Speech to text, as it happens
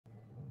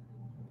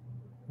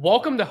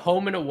Welcome to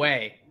Home and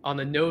Away on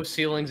the No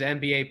Ceilings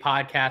NBA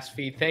podcast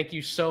feed. Thank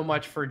you so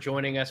much for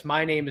joining us.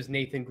 My name is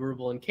Nathan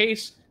Grubel. In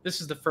case this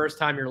is the first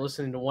time you're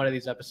listening to one of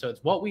these episodes,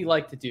 what we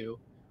like to do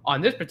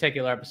on this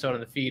particular episode on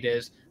the feed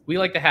is we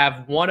like to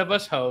have one of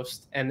us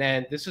host, and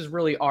then this is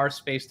really our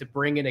space to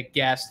bring in a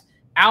guest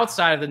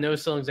outside of the No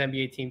Ceilings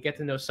NBA team, get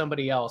to know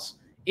somebody else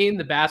in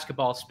the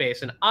basketball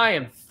space. And I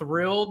am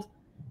thrilled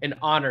and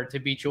honored to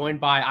be joined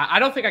by, I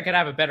don't think I could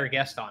have a better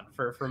guest on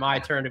for my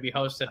turn to be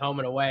hosted Home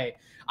and Away.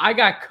 I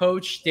got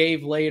Coach Dave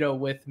Leitao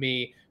with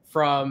me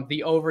from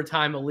the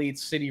Overtime Elite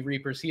City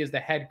Reapers. He is the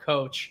head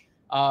coach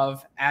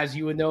of, as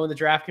you would know in the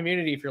draft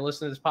community, if you're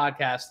listening to this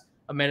podcast,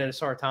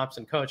 Amenetisora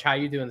Thompson. Coach, how are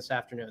you doing this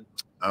afternoon?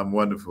 I'm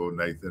wonderful,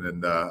 Nathan.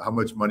 And how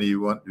much money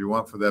you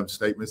want for them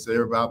statements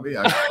there about me?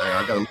 I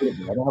got a little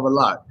bit. I don't have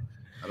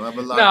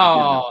a lot.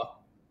 No.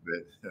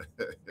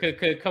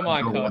 Come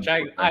on, Coach.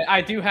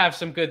 I do have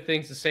some good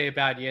things to say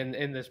about you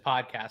in this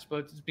podcast,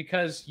 but it's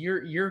because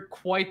you're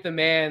quite the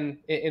man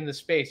in the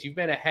space. You've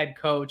been a head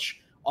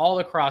coach all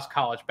across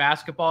college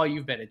basketball.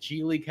 You've been a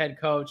G League head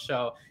coach.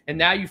 And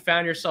now you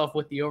found yourself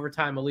with the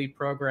Overtime Elite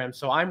program.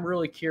 So I'm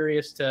really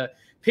curious to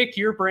pick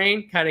your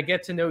brain, kind of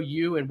get to know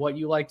you and what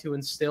you like to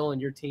instill in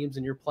your teams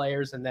and your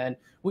players. And then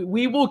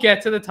we will get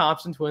to the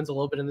Thompson twins a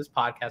little bit in this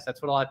podcast.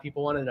 That's what a lot of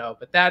people want to know,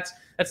 but that's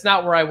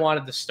not where I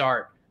wanted to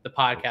start the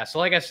podcast. So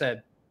like I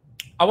said,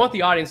 I want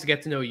the audience to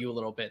get to know you a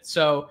little bit.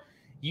 So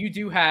you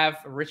do have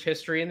a rich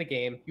history in the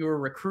game. You were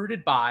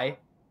recruited by,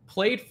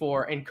 played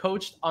for, and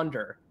coached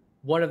under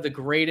one of the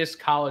greatest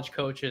college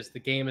coaches the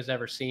game has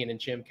ever seen in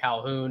Jim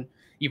Calhoun.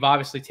 You've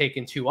obviously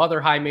taken two other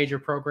high major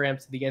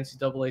programs to the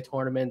NCAA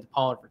tournament,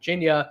 DePaul and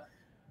Virginia.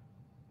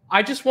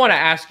 I just want to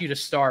ask you to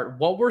start,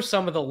 what were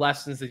some of the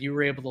lessons that you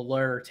were able to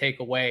learn or take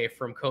away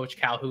from Coach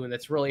Calhoun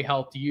that's really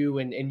helped you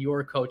in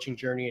your coaching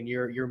journey and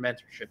your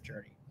mentorship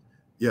journey?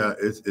 Yeah,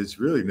 it's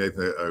really,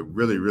 Nathan, a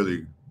really,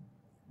 really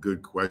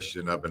good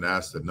question. I've been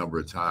asked a number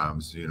of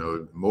times,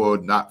 more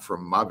not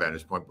from my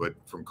vantage point, but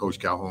from Coach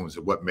Calhoun's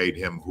and what made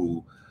him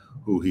who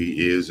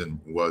he is and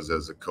was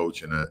as a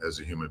coach and as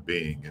a human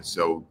being. And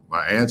so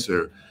my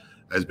answer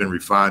has been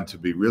refined to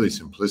be really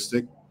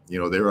simplistic.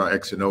 There are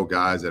X and O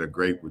guys that are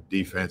great with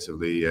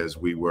defensively as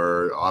we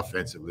were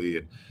offensively.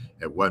 And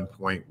at one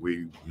point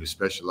we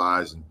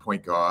specialized in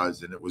point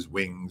guards, and it was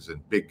wings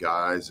and big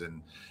guys.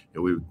 And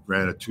we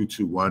ran a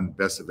 2-2-1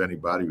 best of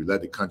anybody. We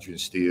led the country in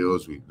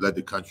steals. We led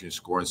the country in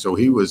scoring. So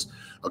he was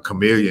a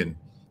chameleon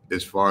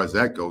as far as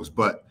that goes.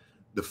 But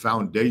the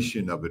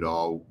foundation of it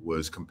all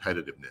was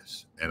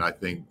competitiveness. And I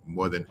think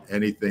more than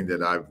anything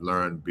that I've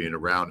learned being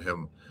around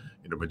him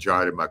in the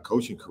majority of my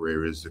coaching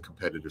career is the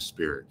competitive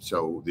spirit.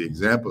 So the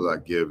example I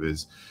give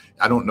is,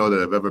 I don't know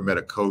that I've ever met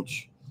a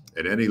coach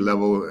at any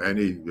level,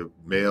 any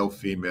male,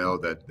 female,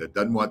 that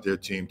doesn't want their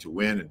team to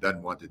win and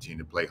doesn't want their team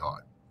to play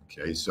hard.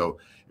 Okay, so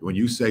when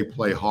you say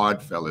play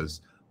hard,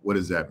 fellas, what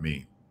does that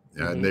mean?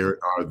 Mm-hmm. And there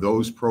are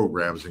those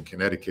programs, and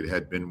Connecticut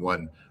had been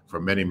one for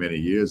many, many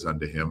years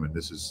under him. And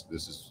this is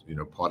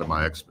part of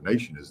my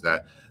explanation is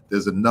that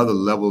there's another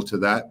level to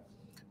that.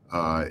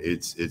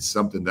 It's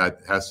something that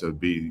has to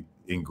be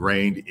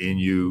ingrained in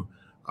you.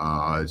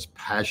 It's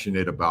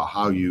passionate about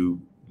how you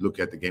look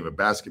at the game of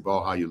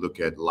basketball, how you look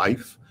at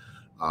life,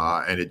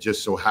 and it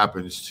just so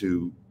happens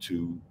to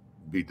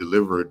be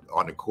delivered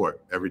on the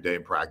court every day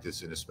in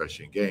practice and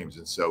especially in games.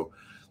 And so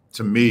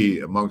to me,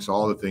 amongst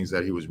all the things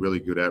that he was really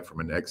good at from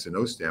an X and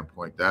O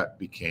standpoint, that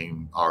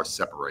became our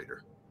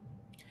separator.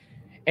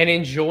 And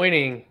in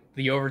joining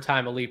the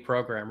Overtime Elite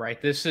program,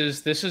 right? This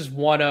is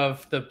one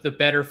of the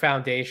better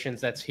foundations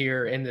that's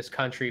here in this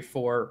country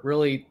for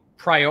really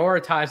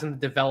prioritizing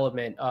the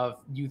development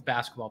of youth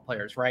basketball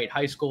players, right?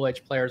 High school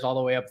age players all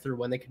the way up through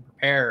when they can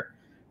prepare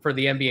for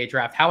the NBA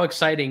draft. How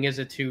exciting is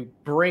it to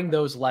bring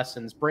those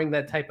lessons, bring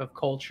that type of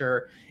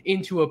culture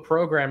into a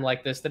program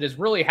like this that is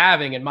really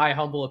having, in my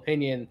humble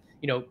opinion,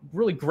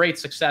 really great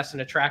success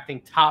in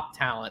attracting top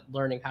talent,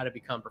 learning how to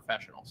become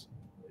professionals?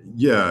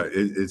 Yeah,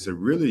 it's a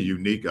really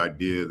unique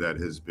idea that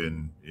has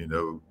been,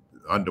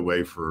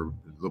 underway for a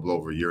little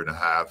over a year and a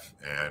half.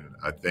 And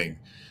I think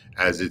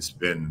as it's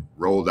been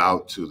rolled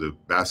out to the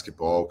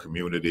basketball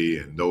community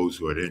and those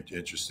who are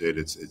interested,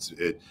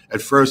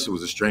 at first it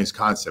was a strange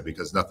concept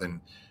because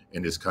nothing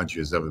in this country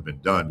has ever been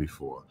done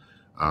before.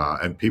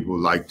 And people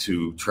like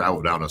to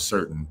travel down a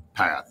certain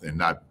path and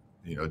not,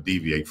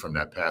 deviate from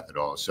that path at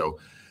all. So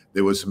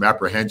there was some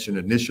apprehension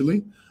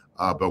initially,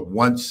 but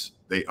once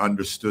they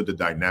understood the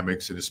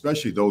dynamics, and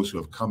especially those who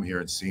have come here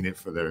and seen it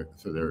for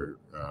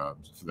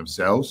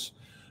themselves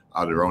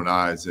out of their own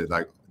eyes, they're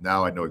like,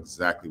 now I know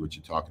exactly what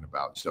you're talking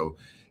about. So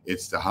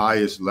it's the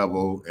highest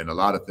level in a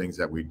lot of things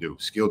that we do.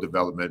 Skill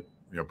development,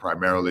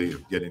 primarily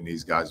of getting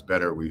these guys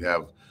better. We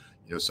have,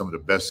 some of the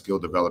best skill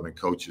development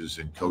coaches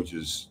and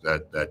coaches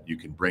that you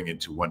can bring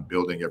into one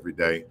building every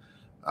day.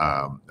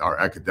 Our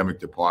academic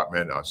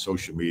department, our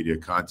social media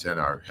content,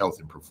 our health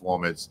and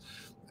performance,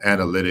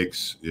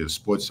 analytics,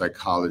 sports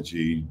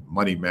psychology,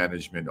 money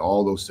management,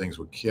 all those things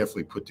were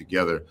carefully put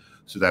together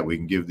so that we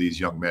can give these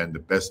young men the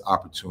best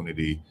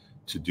opportunity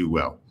to do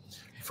well.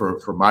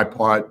 for my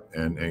part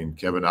and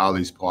Kevin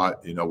Ollie's part,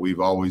 we've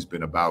always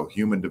been about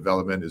human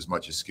development as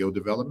much as skill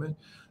development.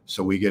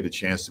 So we get a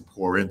chance to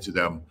pour into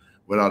them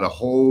without a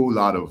whole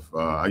lot of,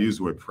 I use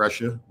the word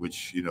pressure,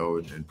 which,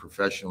 in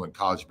professional and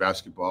college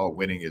basketball,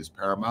 winning is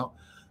paramount,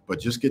 but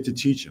just get to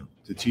teach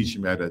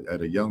them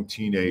at a young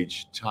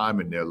teenage time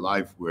in their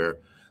life where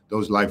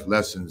those life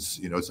lessons,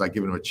 it's like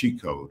giving them a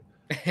cheat code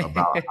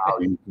about how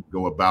you can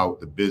go about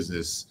the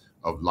business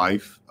of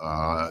life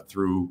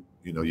through,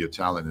 your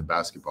talent in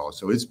basketball.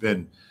 So it's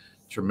been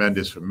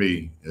tremendous for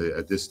me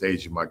at this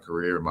stage of my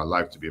career and my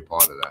life to be a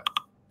part of that.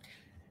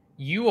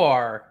 You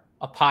are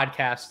a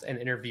podcast and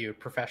interview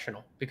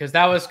professional, because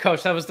that was,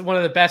 Coach, that was one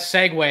of the best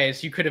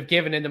segues you could have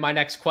given into my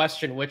next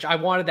question, which I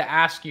wanted to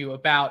ask you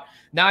about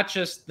not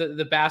just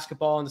the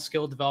basketball and the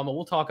skill development.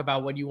 We'll talk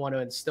about what you want to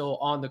instill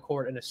on the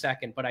court in a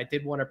second, but I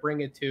did want to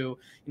bring it to,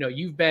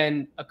 you've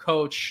been a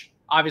coach,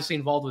 obviously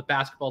involved with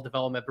basketball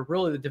development, but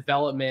really the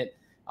development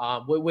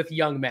with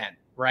young men,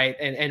 right?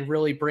 And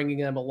really bringing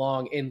them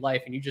along in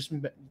life. And you just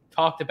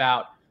talked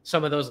about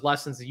some of those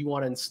lessons that you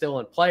want to instill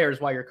in players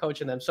while you're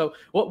coaching them. So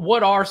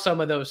what are some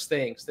of those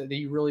things that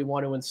you really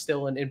want to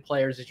instill in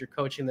players as you're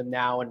coaching them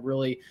now, and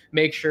really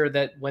make sure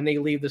that when they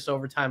leave this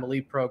Overtime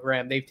Elite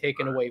program, they've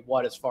taken away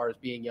what as far as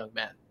being young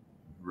men?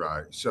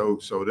 Right. So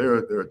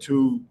there are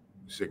two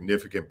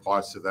significant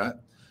parts to that.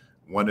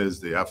 One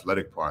is the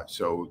athletic part.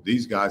 So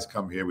these guys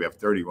come here, we have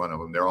 31 of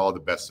them. They're all the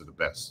best of the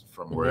best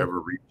from wherever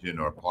region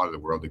or part of the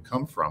world they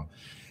come from.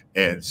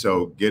 And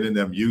so getting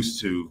them used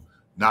to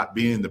not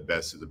being the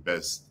best of the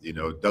best,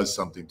 does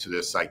something to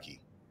their psyche.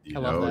 They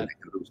can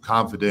lose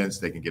confidence,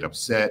 they can get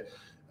upset.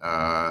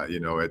 At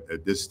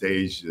this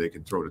stage, they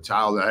can throw the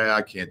towel. Hey,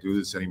 I can't do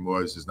this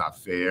anymore. This is not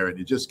fair. And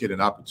you just get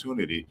an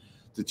opportunity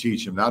to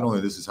teach them not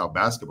only this is how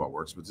basketball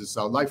works, but this is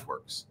how life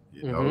works.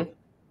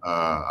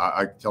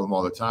 I tell them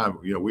all the time,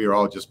 we are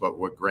all just about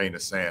what grain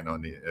of sand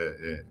on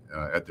the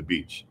at the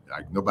beach.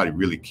 Nobody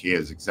really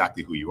cares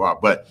exactly who you are,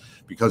 but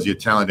because you're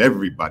talented,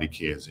 everybody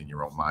cares in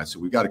your own mind. So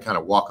we got to kind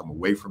of walk them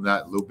away from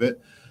that a little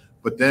bit.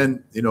 But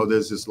then,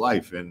 there's this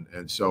life,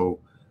 and so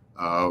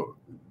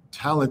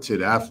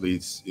talented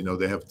athletes,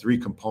 they have three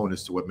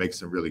components to what makes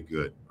them really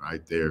good,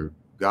 right? Their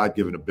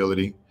God-given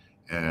ability.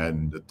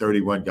 And the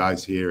 31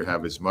 guys here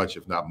have as much,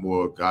 if not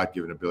more,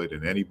 God-given ability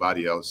than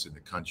anybody else in the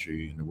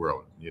country, in the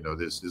world.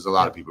 There's a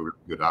lot of people really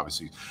good,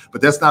 obviously,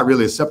 but that's not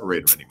really a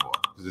separator anymore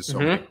because there's so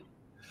many.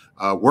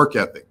 Work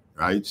ethic,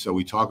 right? So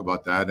we talk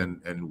about that,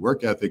 and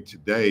work ethic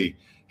today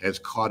has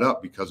caught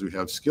up because we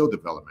have skill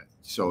development.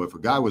 So if a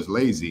guy was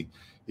lazy,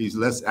 he's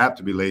less apt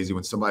to be lazy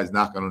when somebody's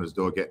knocking on his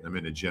door, getting him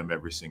in the gym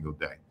every single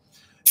day.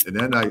 And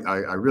then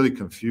I really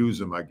confuse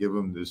them. I give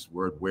them this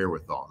word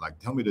wherewithal. Like,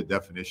 tell me the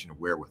definition of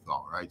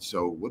wherewithal, right?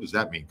 So what does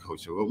that mean,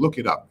 Coach? So, well, look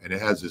it up. And it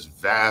has this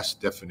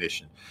vast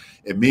definition.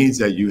 It means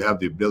that you have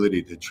the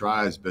ability to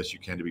try as best you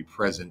can to be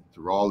present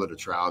through all of the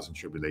trials and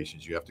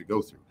tribulations you have to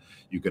go through.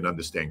 You can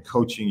understand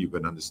coaching. You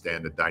can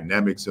understand the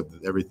dynamics of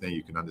everything.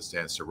 You can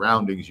understand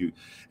surroundings.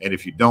 And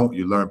if you don't,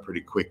 you learn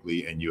pretty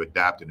quickly and you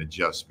adapt and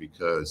adjust,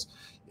 because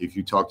if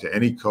you talk to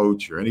any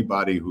coach or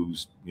anybody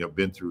who's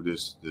been through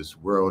this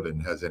world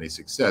and has any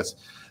success,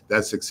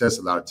 that success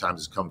a lot of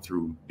times has come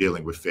through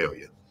dealing with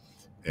failure.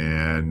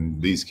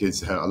 And these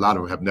kids, a lot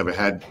of them have never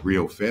had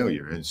real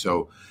failure. And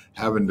so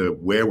having the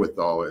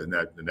wherewithal in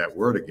that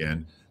word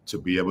again, to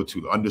be able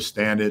to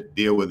understand it,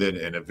 deal with it,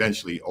 and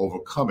eventually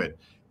overcome it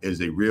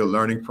is a real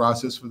learning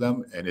process for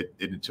them. And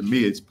it to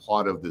me, it's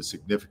part of the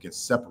significant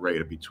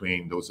separator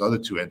between those other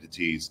two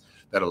entities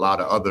that a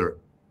lot of other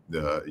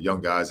the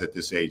young guys at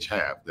this age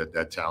have,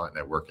 that talent,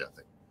 that work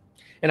ethic.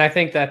 And I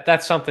think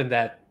that's something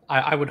that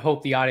I would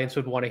hope the audience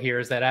would want to hear,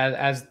 is that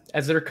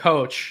as their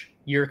coach,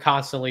 you're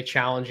constantly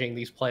challenging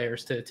these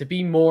players to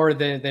be more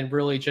than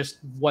really just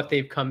what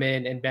they've come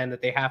in and been,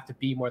 that they have to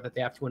be more, that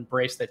they have to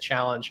embrace that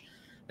challenge,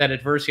 that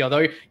adversity.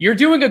 Although you're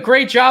doing a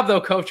great job,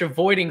 though, Coach,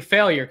 avoiding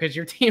failure, because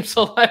your team's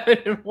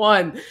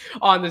 11-1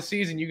 on the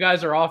season. You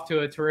guys are off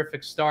to a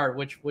terrific start,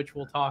 which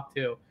we'll talk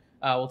to.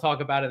 We'll talk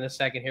about it in a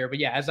second here. But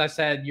yeah, as I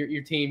said,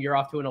 your team, you're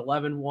off to an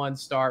 11-1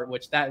 start,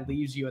 which that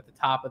leaves you at the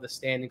top of the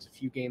standings, a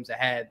few games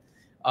ahead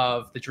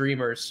of the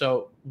Dreamers.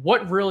 So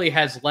what really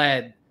has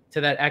led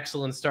to that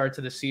excellent start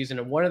to the season?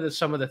 And what are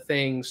some of the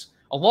things,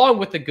 along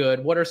with the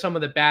good, what are some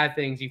of the bad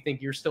things you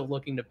think you're still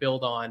looking to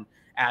build on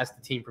as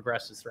the team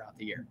progresses throughout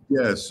the year?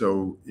 Yeah,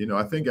 so,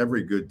 I think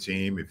every good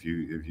team, if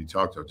you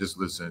talk to, just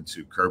listen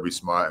to Kirby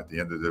Smart at the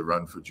end of the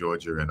run for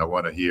Georgia, and I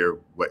want to hear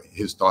what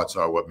his thoughts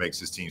are, what makes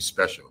his team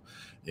special.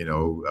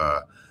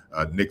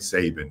 Nick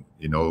Saban,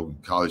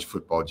 college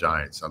football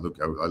giants. I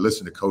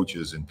listen to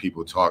coaches and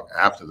people talk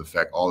after the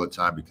fact all the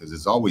time, because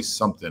there's always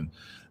something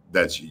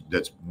that's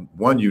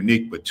one,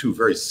 unique, but two,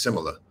 very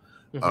similar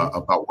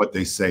about what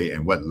they say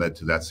and what led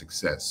to that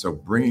success. So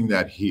bringing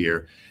that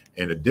here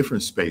in a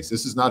different space.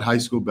 This is not high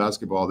school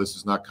basketball. This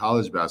is not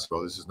college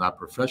basketball. This is not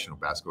professional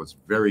basketball. It's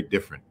very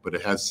different, but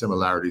it has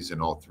similarities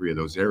in all three of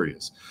those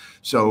areas.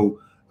 So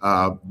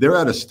they're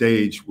at a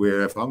stage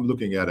where if I'm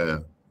looking at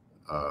a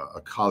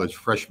college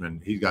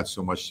freshman, he's got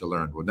so much to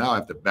learn. Well, now I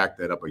have to back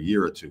that up a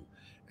year or two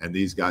and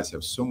these guys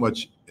have so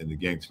much in the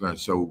game to learn.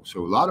 So a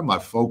lot of my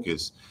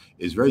focus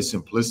is very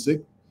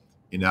simplistic.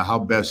 How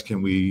best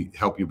can we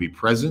help you be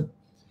present?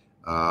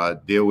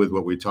 Deal with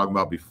what we were talking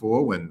about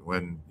before.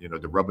 When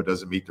the rubber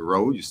doesn't meet the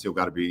road, you still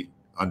got to be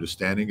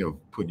understanding of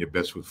putting your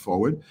best foot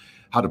forward.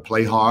 How to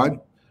play hard,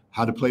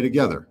 how to play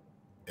together.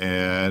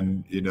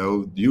 And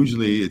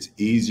usually it's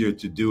easier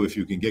to do if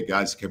you can get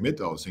guys to commit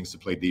to those things, to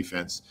play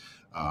defense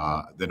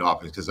than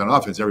offense. Because on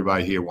offense,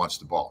 everybody here wants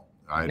the ball,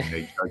 right? And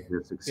they try to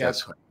get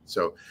success. Yep.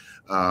 So,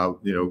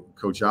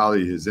 Coach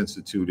Ali has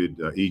instituted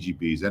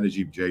EGBs,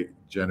 energy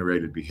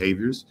generated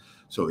behaviors.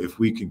 So if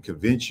we can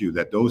convince you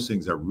that those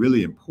things are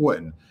really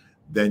important,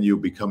 then you'll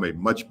become a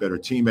much better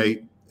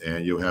teammate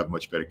and you'll have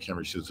much better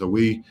chemistry. So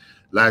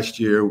last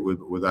year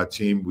with our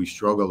team, we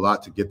struggled a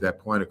lot to get that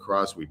point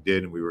across. We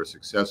did, and we were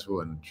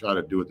successful, and try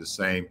to do it the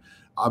same.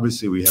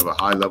 Obviously, we have a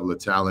high level of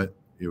talent,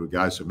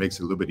 guys, so it makes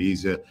it a little bit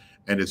easier.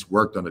 And it's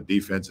worked on the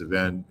defensive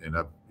end, and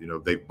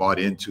they've bought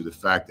into the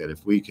fact that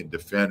if we can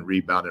defend,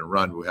 rebound, and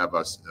run,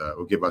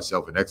 we'll give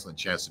ourselves an excellent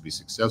chance to be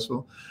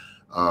successful.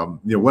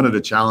 One of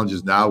the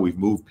challenges now, we've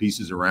moved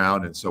pieces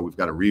around, and so we've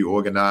got to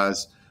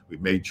reorganize.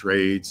 We've made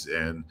trades,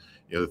 and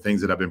the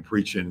things that I've been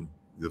preaching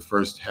the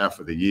first half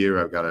of the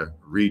year, I've got to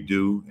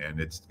redo, and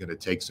it's going to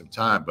take some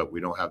time, but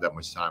we don't have that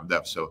much time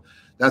left. So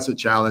that's a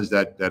challenge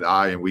that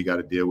we got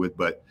to deal with,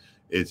 but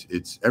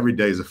it's every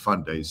day is a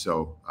fun day.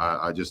 So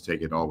I just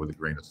take it all with a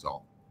grain of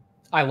salt.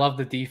 I love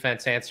the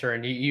defense answer,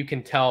 and you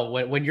can tell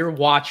when you're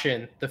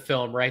watching the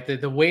film, right?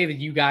 The way that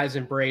you guys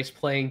embrace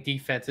playing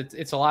defense,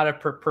 it's a lot of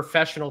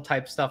professional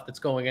type stuff that's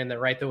going in there,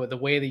 right? The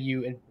way that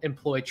you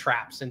employ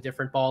traps and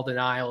different ball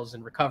denials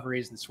and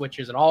recoveries and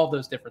switches and all of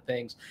those different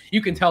things. You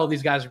can tell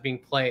these guys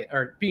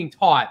are being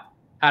taught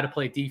how to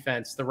play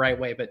defense the right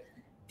way. But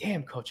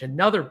damn, Coach,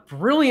 another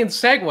brilliant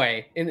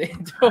segue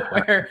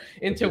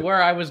into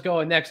where I was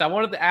going next. I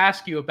wanted to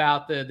ask you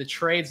about the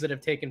trades that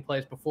have taken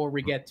place before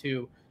we get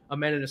to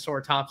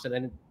Amenadola Thompson.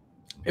 And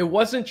it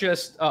wasn't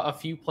just a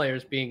few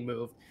players being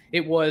moved.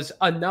 It was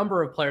a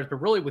number of players, but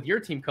really with your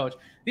team, Coach,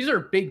 these are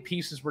big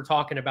pieces we're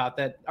talking about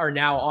that are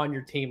now on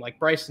your team, like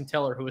Bryson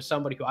Tiller, who is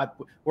somebody who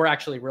we're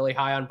actually really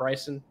high on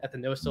Bryson at the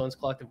No Stones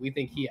Collective. We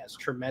think he has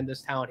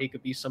tremendous talent. He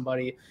could be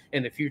somebody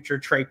in the future.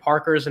 Trey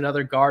Parker is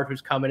another guard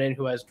who's coming in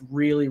who has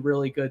really,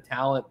 really good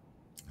talent.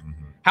 Mm-hmm.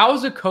 How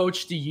as a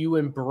coach do you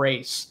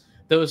embrace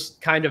those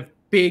kind of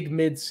big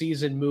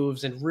mid-season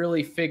moves and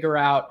really figure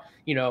out,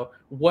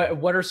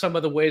 what are some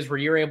of the ways where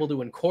you're able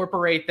to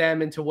incorporate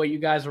them into what you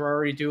guys are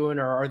already doing?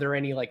 Or are there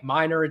any like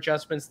minor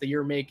adjustments that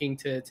you're making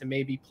to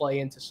maybe play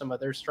into some of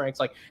their strengths?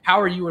 Like,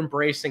 how are you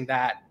embracing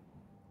that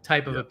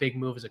type of a big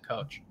move as a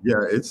coach?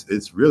 Yeah,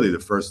 it's really the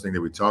first thing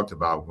that we talked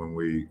about when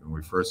we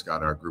first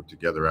got our group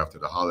together after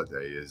the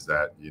holiday is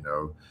that,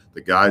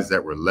 the guys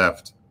that were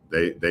left,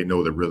 they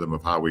know the rhythm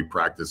of how we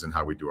practice and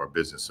how we do our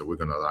business. So we're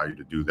going to allow you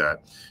to do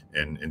that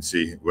and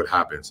see what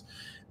happens.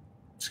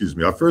 Excuse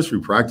me. Our first few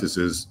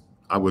practices,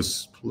 I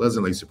was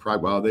pleasantly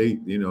surprised. Well, they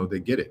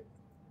get it.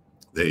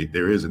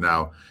 There is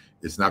now.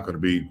 It's not going to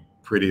be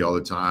pretty all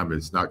the time.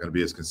 It's not going to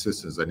be as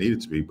consistent as I need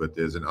it to be, but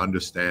there's an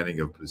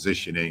understanding of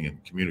positioning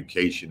and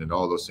communication and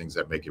all those things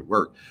that make it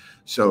work.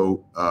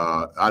 So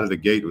out of the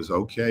gate, it was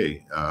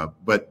okay.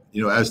 But,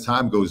 as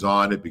time goes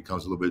on, it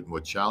becomes a little bit more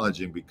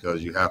challenging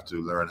because you have to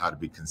learn how to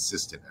be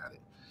consistent at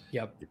it.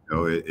 Yep.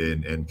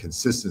 And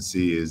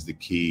consistency is the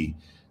key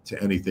to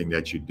anything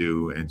that you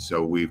do. And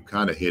so we've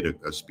kind of hit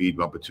a speed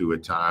bump or two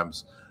at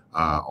times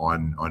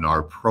on our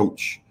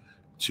approach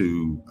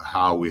to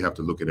how we have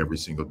to look at every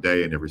single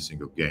day and every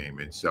single game.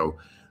 And so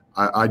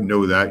I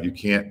know that you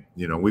can't,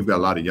 we've got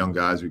a lot of young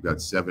guys. We've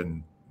got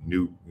 7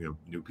 new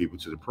people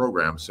to the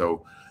program.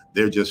 So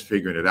they're just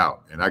figuring it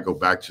out. And I go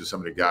back to some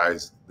of the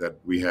guys that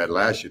we had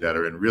last year that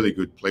are in really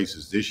good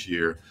places this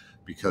year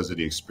because of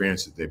the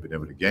experience that they've been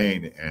able to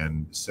gain.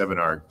 And 7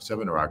 of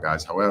our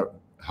guys,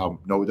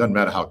 it doesn't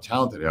matter how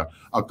talented they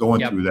are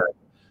going through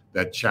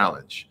that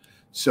challenge.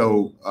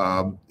 So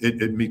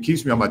it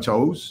keeps me on my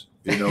toes.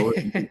 I've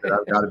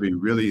got to be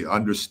really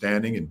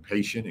understanding and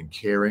patient and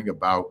caring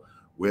about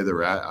where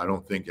they're at. I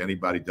don't think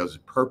anybody does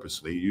it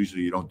purposely.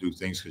 Usually you don't do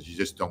things because you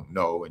just don't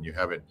know and you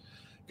haven't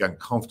gotten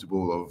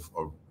comfortable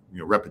of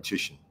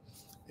repetition.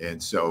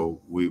 And so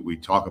we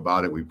talk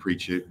about it, we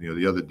preach it.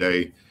 The other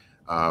day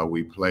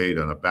we played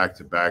on a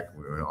back-to-back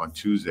on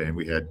Tuesday, and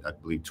we had, I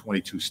believe,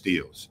 22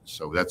 steals.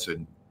 So that's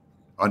an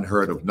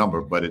unheard of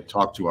number, but it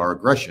talked to our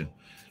aggression.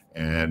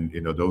 And,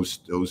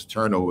 those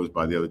turnovers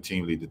by the other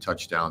team lead to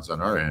touchdowns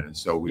on our end. And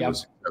so we were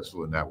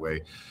successful in that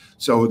way.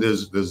 So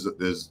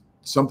there's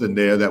something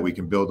there that we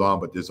can build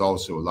on, but there's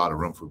also a lot of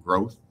room for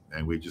growth.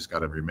 And we just got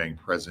to remain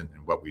present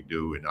in what we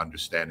do and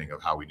understanding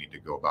of how we need to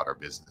go about our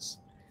business.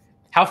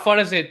 How fun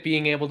is it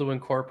being able to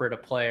incorporate a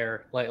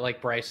player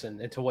like Bryson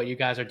into what you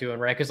guys are doing,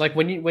 right? Because like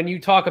when you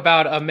talk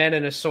about a men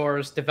and a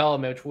Soares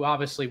development, which we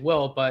obviously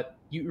will, but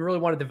you really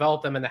want to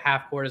develop them in the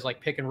half court as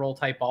like pick and roll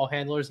type ball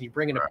handlers, and you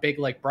bring in a big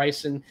like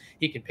Bryson,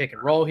 he can pick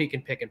and roll, he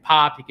can pick and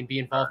pop, he can be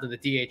involved in the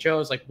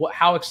DHOs. Like,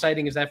 how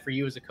exciting is that for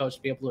you as a coach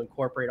to be able to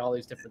incorporate all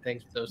these different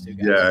things with those two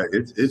guys? Yeah,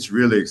 it's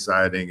really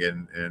exciting,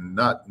 and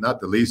not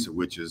the least of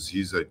which is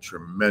he's a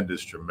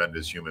tremendous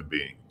human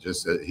being.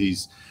 Just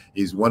he's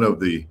one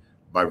of the,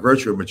 by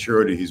virtue of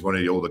maturity, he's one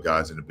of the older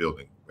guys in the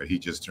building, but he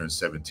just turned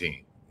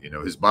 17. You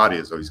know, his body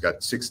is, he's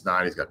got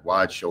 6'9", he's got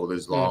wide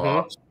shoulders, long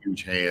arms,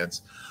 huge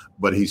hands,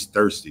 but he's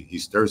thirsty.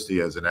 He's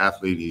thirsty as an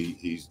athlete.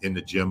 He's in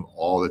the gym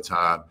all the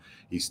time.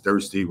 He's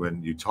thirsty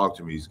when you talk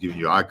to him. He's giving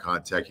you eye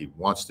contact. He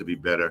wants to be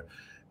better.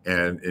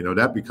 And, you know,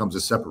 that becomes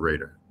a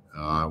separator.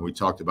 We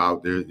talked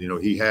about there, you know,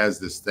 he has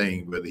this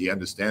thing, whether he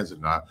understands it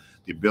or not,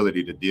 the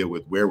ability to deal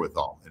with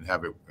wherewithal and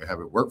have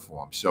it work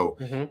for him. So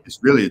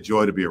it's really a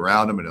joy to be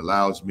around him, and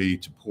allows me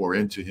to pour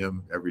into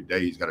him every day.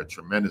 He's got a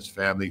tremendous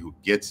family who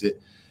gets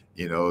it.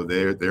 You know,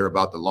 they're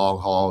about the long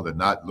haul. They're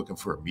not looking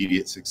for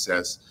immediate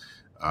success.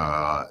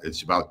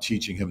 It's about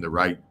teaching him the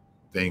right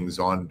things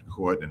on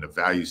court and the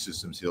value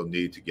systems he'll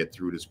need to get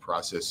through this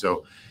process.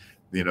 So,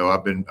 you know,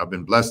 I've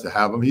been blessed to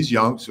have him. He's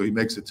young, so he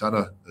makes a ton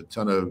of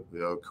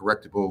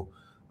correctable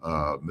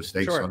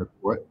mistakes on the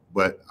court.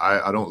 But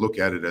I don't look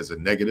at it as a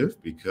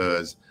negative,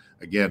 because,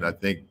 again, I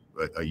think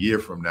a year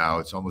from now,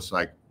 it's almost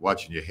like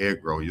watching your hair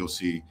grow. You'll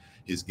see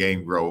his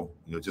game grow,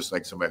 you know, just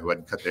like somebody who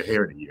hadn't cut their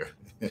hair in a year.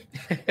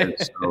 And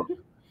so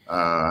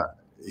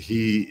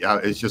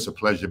it's just a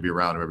pleasure to be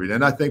around him every day.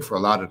 And I think for a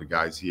lot of the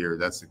guys here,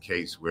 that's the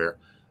case where,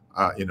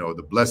 you know,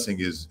 the blessing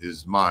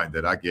is mine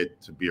that I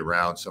get to be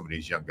around some of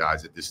these young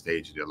guys at this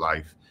stage of their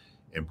life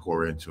and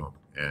pour into them.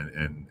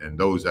 And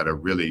those that are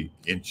really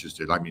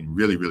interested, I mean,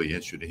 really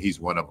interested, and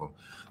he's one of them,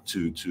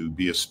 to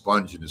be a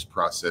sponge in this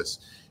process.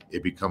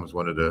 It becomes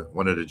one of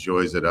the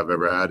joys that I've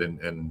ever had,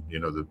 and you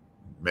know, the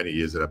many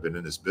years that I've been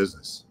in this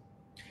business.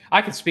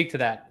 I can speak to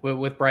that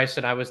with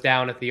Bryson. I was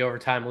down at the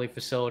Overtime Elite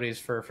facilities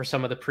for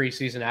some of the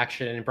preseason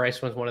action, and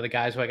Bryson was one of the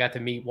guys who I got to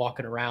meet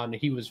walking around.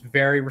 He was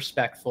very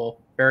respectful,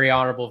 very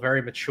honorable,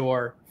 very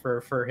mature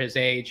for his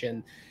age.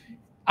 And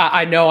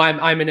I know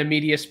I'm in a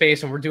media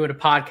space and we're doing a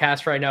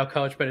podcast right now,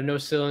 Coach, but in No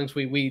Ceilings,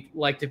 we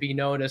like to be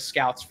known as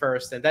scouts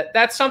first. And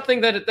that's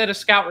something that a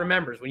scout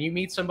remembers. When you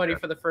meet somebody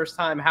for the first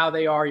time, how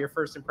they are, your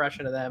first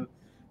impression of them,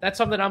 that's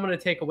something I'm going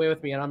to take away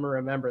with me, and I'm going to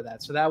remember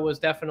that. So that was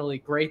definitely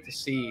great to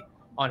see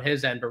on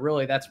his end. But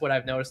really, that's what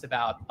I've noticed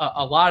about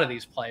a lot of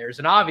these players.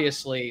 And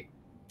obviously,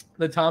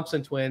 the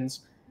Thompson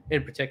twins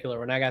in particular,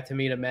 when I got to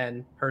meet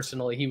him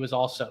personally, he was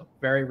also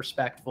very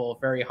respectful,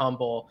 very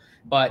humble.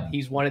 But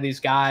he's one of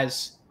these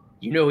guys,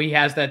 you know, he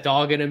has that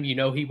dog in him. You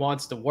know, he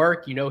wants to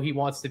work. You know, he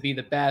wants to be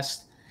the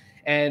best.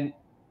 And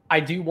I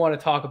do want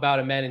to talk about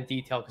him in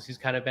detail, because he's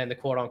kind of been the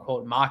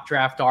quote-unquote mock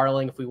draft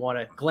darling, if we want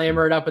to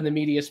glamour it up in the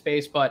media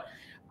space. But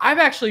I've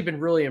actually been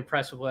really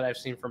impressed with what I've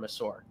seen from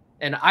Asor.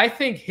 And I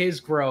think his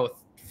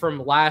growth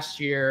from last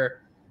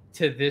year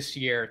to this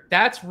year,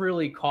 that's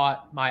really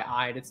caught my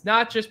eye. And it's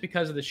not just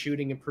because of the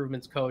shooting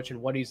improvements, Coach,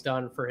 and what he's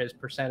done for his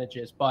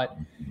percentages, but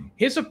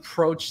his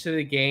approach to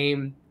the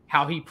game,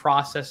 how he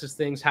processes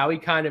things, how he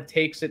kind of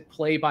takes it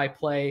play by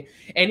play.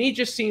 And he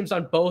just seems,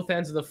 on both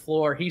ends of the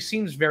floor, he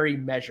seems very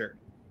measured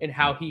in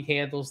how he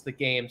handles the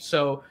game.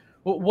 So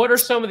what are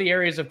some of the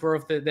areas of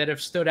growth that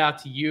have stood out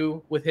to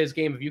you with his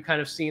game? Have you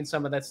kind of seen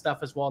some of that stuff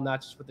as well,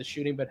 not just with the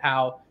shooting, but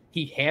how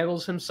he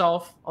handles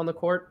himself on the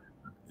court?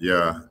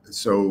 Yeah,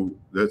 so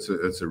that's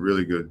a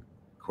really good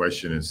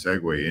question and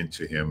segue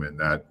into him, and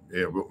that,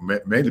 you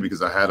know, mainly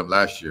because I had him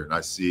last year and I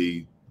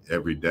see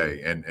every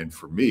day. And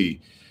for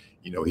me,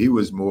 you know, he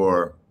was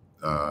more,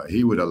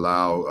 he would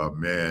allow a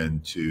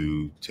man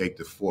to take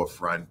the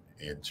forefront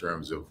in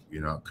terms of,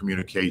 you know,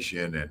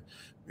 communication and,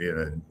 you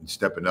know,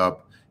 stepping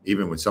up.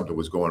 Even when something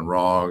was going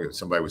wrong, if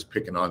somebody was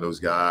picking on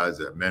those guys,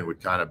 that men would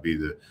kind of be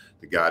the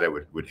guy that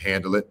would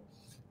handle it.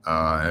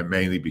 And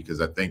mainly because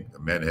I think the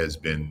men has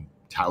been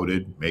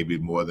touted maybe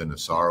more than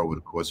Asar over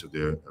the course of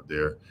their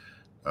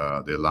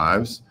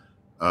lives.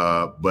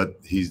 But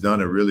he's done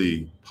a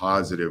really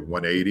positive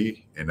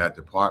 180 in that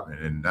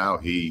department. And now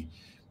he,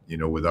 you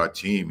know, with our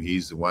team,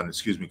 he's the one,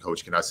 excuse me,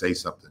 Coach, can I say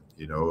something?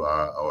 You know,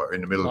 or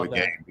in the middle of a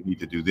game, we need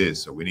to do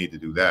this, or we need to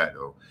do that.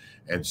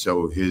 And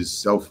so his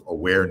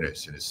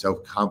self-awareness and his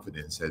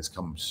self-confidence has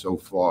come so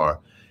far.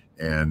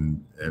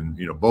 And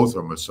you know, both of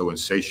them are so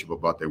insatiable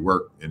about their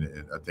work.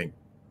 And I think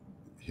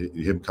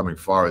him coming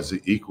far is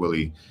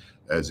equally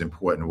as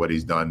important what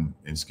he's done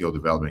in skill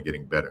development,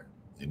 getting better.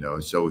 You know,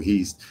 so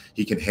he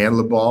can handle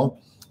the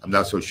ball. I'm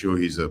not so sure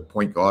he's a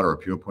point guard or a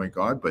pure point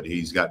guard, but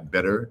he's gotten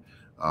better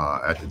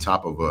at the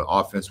top of an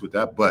offense with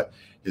that. But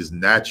his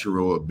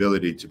natural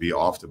ability to be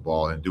off the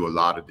ball and do a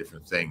lot of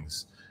different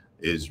things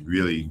is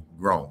really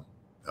grown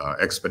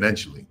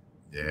exponentially.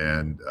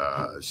 And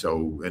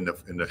so in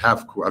the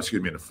half court,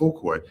 excuse me, in the full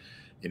court,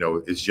 you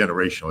know, it's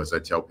generational. As I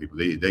tell people,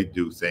 they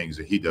do things,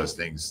 and he does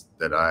things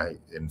that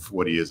in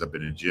 40 years I've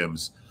been in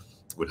gyms,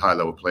 high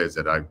level players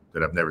that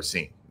I've never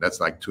seen. That's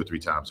like 2 or 3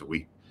 times a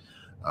week.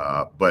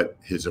 But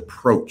his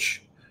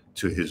approach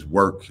to his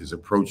work, his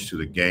approach to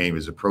the game,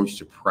 his approach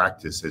to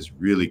practice has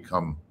really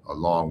come a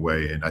long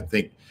way. And I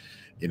think,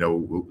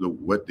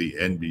 what the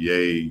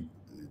NBA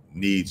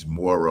needs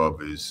more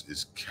of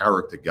is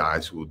character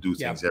guys who will do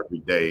things every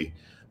day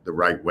the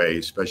right way,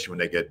 especially when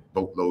they get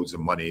boatloads of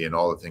money and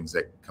all the things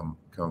that come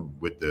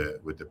with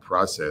the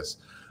process.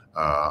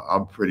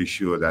 I'm pretty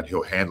sure that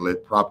he'll handle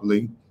it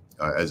properly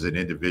as an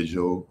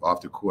individual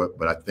off the court,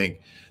 but I think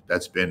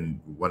that's been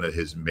one of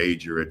his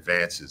major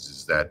advances,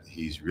 is that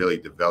he's really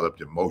developed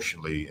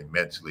emotionally and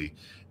mentally,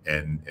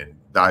 and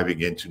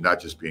diving into not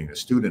just being a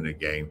student in the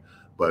game,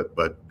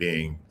 but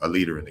being a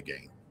leader in the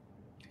game.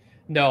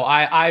 No,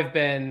 I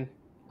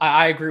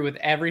agree with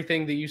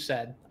everything that you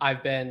said.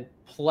 I've been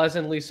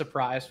pleasantly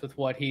surprised with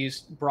what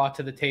he's brought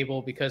to the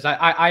table, because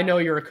I know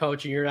you're a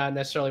coach and you're not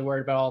necessarily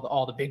worried about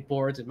all the big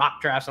boards and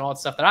mock drafts and all that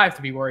stuff that I have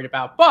to be worried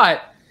about.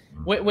 But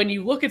when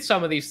you look at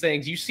some of these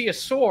things, you see a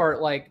Soar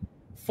like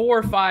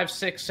 4, 5,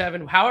 6,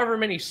 7, however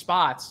many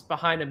spots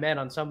behind a man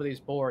on some of these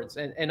boards.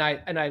 And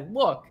I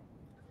look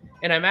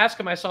and I'm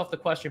asking myself the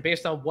question,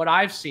 based on what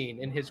I've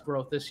seen in his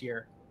growth this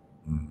year,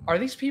 are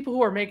these people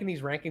who are making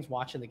these rankings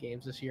watching the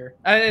games this year?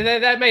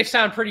 That may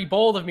sound pretty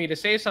bold of me to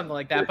say something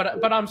like that,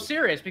 but I'm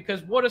serious,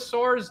 because what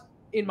Asor's,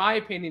 in my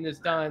opinion, has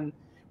done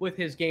with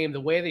his game, the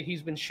way that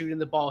he's been shooting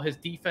the ball, his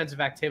defensive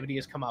activity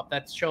has come up.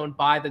 That's shown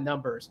by the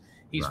numbers.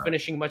 He's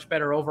finishing much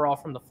better overall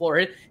from the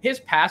floor. His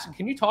passing,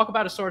 can you talk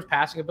about Asor's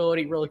passing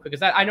ability really quick?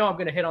 Because I know I'm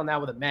going to hit on that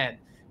with a man,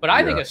 but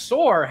I think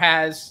Asor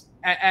has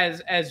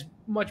as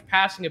much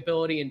passing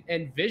ability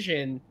and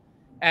vision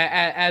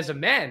as a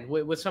man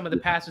with some of the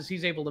passes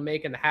he's able to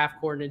make in the half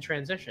court and in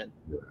transition.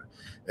 Yeah.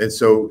 And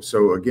so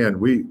again,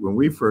 when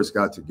we first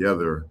got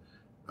together,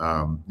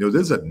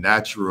 there's a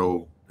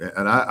natural,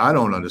 and I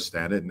don't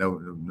understand it. No,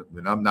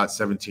 and I'm not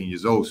 17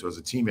 years old. So as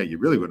a teammate, you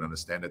really wouldn't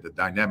understand it. The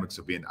dynamics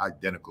of being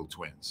identical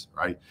twins,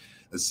 right?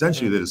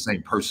 Essentially, they're the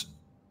same person.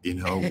 They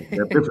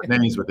have different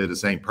names, but they're the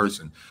same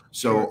person.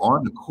 So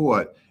on the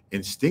court,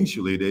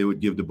 instinctually, they would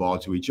give the ball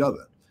to each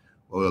other.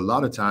 Well, a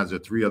lot of times the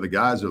 3 other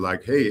guys are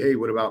like, hey,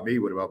 what about me?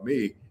 What about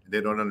me? And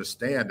they don't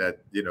understand that,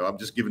 I'm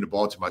just giving the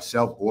ball to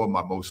myself or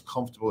my most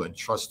comfortable and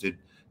trusted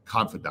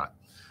confidant.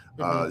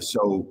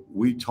 So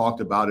we talked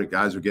about it.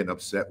 Guys were getting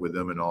upset with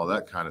them and all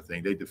that kind of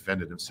thing. They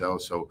defended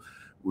themselves. So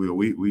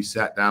we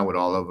sat down with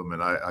all of them,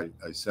 and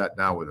I sat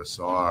down with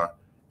Asar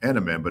and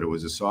a man, but it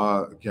was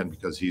Asar, again,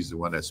 because he's the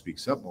one that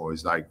speaks up more.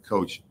 He's like,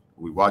 Coach,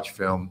 we watch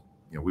film.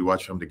 We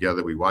watched film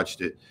together. We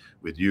watched it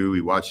with you.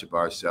 We watched it by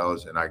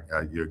ourselves. And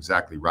you're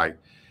exactly right.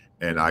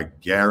 And I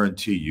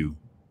guarantee you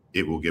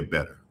it will get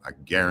better. I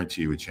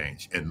guarantee you it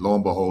change. And lo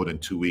and behold, in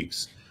 2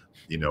 weeks,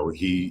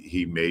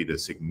 he made a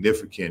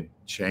significant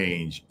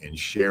change in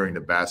sharing the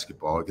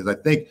basketball. Because I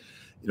think,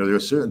 there are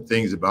certain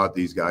things about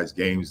these guys'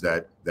 games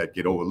that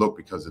get overlooked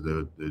because of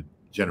the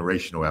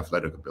generational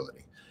athletic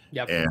ability.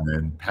 Yep.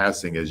 And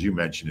passing, as you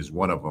mentioned, is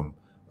one of them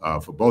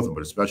for both of them,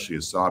 but especially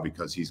Asar,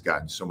 because he's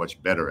gotten so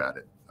much better at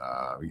it.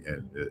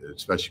 And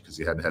especially because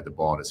he hadn't had the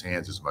ball in his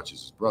hands as much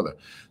as his brother.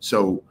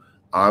 So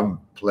I'm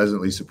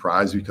pleasantly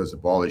surprised because the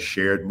ball is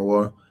shared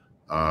more.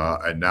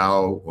 And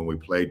now when we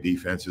play,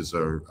 defenses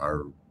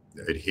are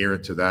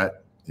adherent to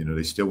that.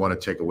 They still want to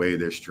take away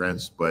their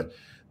strengths, but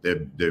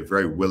they're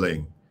very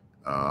willing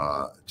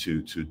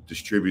to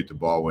distribute the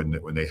ball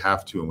when they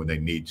have to and when they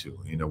need to.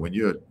 When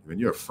you're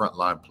a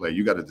frontline player,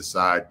 you got to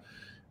decide,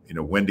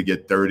 when to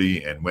get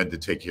 30 and when to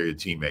take care of your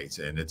teammates.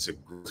 And it's a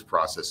growth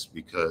process,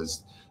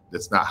 because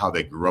that's not how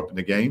they grew up in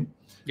the game.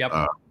 Yep.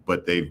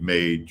 But they've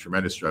made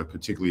tremendous strides,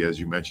 particularly, as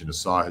you mentioned,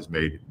 Asar has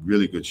made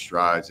really good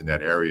strides in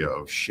that area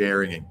of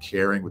sharing and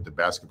caring with the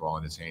basketball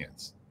in his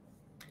hands.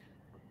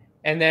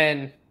 And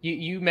then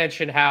you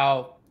mentioned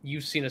how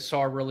you've seen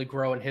Asar really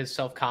grow in his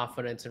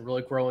self-confidence and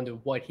really grow into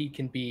what he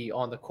can be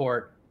on the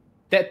court.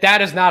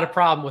 That is not a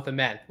problem with the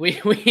men. We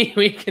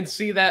can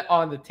see that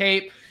on the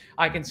tape.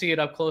 I can see it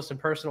up close and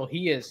personal.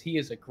 He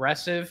is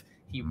aggressive.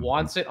 He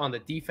wants it on the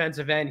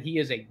defensive end. He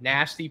is a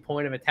nasty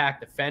point of attack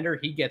defender.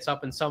 He gets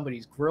up in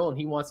somebody's grill and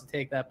he wants to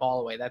take that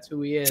ball away. That's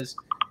who he is.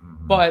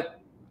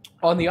 But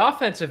on the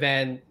offensive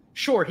end,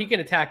 sure, he can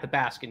attack the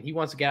basket. He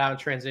wants to get out in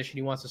transition.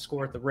 He wants to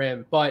score at the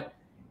rim. But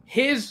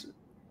his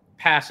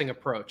passing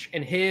approach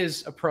and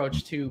his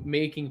approach to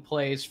making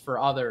plays for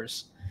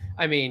others,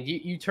 I mean,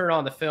 you turn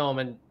on the film,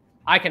 and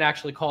I can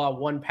actually call out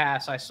one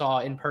pass I saw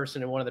in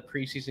person in one of the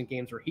preseason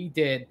games where he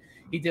did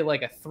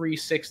like a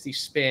 360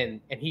 spin,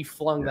 and he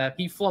flung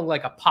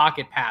like a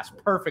pocket pass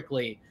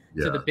perfectly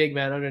to the big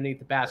man underneath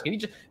the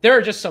basket. There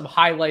are just some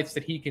highlights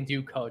that he can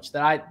do, Coach,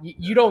 that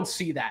you don't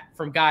see that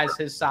from guys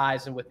his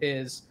size and with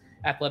his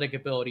athletic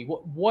ability.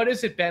 What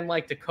has it been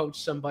like to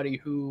coach somebody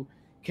who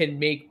can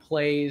make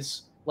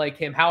plays like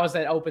him? How has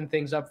that opened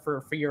things up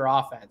for your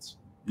offense?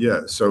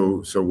 Yeah.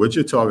 So what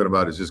you're talking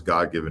about is just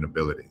God-given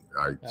ability,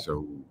 right? Yep.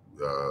 So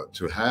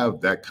to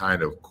have that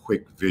kind of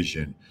quick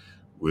vision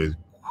with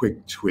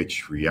quick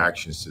twitch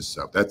reactions to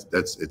stuff. It's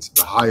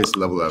the highest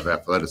level of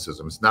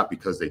athleticism. It's not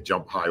because they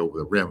jump high over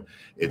the rim.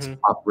 It's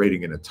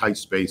operating in a tight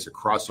space, a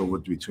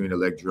crossover between a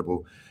leg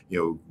dribble,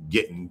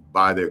 getting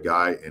by their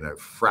guy in a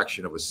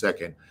fraction of a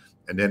second,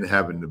 and then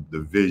having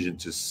the vision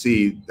to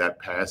see that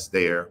pass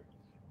there,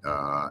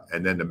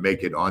 and then to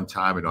make it on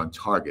time and on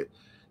target.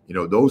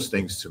 Those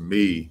things to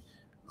me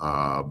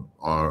are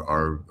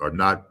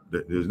not.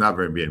 There's not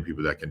very many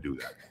people that can do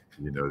that.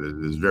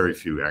 There's very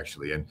few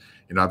actually, and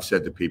I've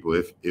said to people,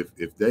 if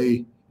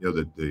they,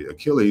 the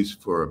Achilles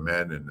for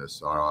men and the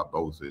SAR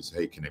both is,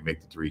 hey, can they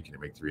make the three? Can they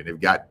make three? And they've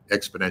got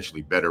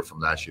exponentially better from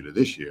last year to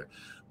this year.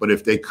 But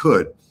if they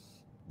could,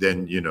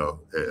 then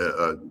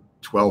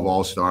 12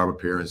 All-Star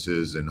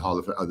appearances and Hall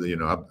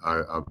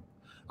of,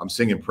 I'm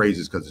singing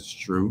praises because it's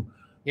true.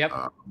 Yep.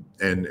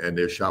 And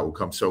their shot will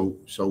come. So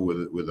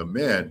with the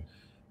men,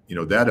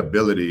 that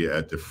ability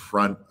at the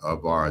front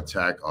of our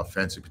attack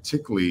offensive,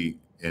 particularly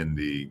in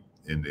the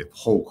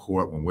whole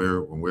court when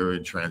we're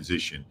in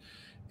transition,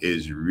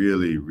 is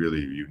really,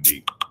 really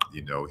unique.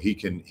 He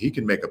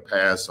can make a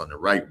pass on the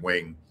right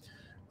wing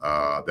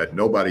that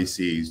nobody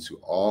sees to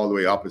all the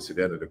way opposite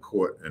end of the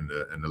court in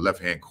the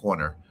left-hand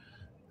corner,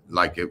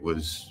 like it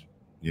was,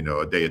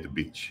 a day at the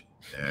beach.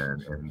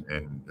 And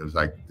it was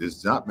like,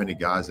 there's not many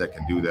guys that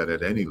can do that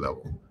at any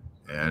level.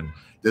 And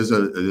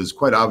there's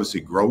quite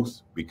obviously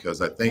growth,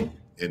 because I think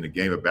in the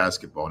game of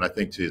basketball, and I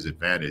think to his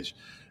advantage,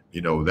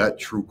 that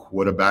true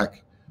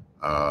quarterback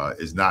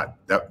is not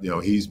that,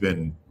 he's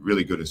been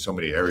really good in so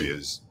many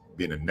areas.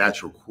 Being a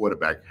natural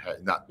quarterback,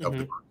 not of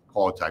the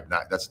Paul type,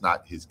 that's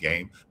not his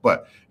game.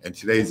 But in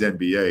today's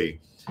NBA,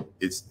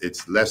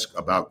 it's less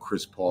about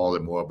Chris Paul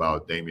and more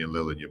about Damian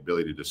Lillard, your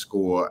ability to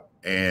score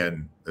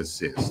and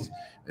assist.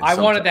 And I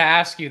wanted to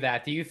ask you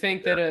that. Do you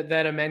think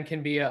that a man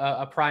can be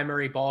a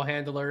primary ball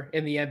handler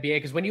in the NBA?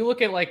 Because when you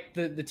look at like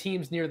the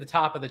teams near the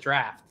top of the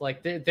draft,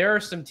 like there are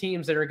some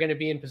teams that are going to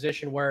be in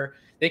position where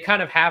they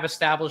kind of have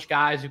established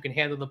guys who can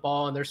handle the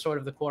ball, and they're sort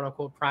of the quote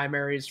unquote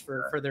primaries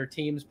for their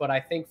teams. But I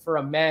think for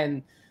a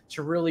man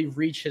to really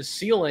reach his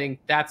ceiling,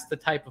 that's the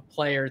type of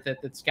player that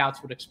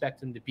scouts would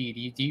expect him to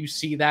be. Do you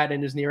see that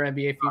in his near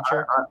NBA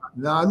future?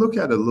 No, I look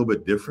at it a little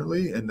bit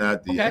differently in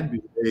that the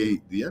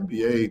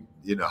NBA,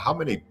 how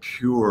many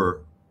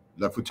pure,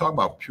 if we're talking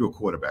about pure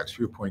quarterbacks,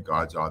 pure point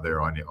guards are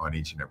there on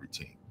each and every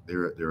team.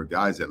 There are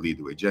guys that lead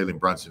the way. Jalen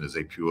Brunson is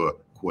a pure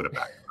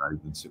quarterback, right?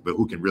 But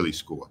who can really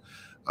score.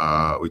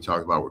 We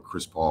talked about with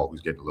Chris Paul, who's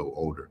getting a little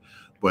older.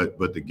 But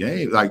the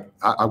game, like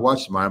I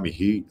watched Miami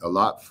Heat a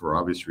lot for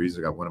obvious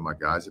reasons. I got one of my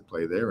guys that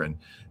play there, and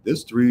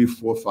there's 3,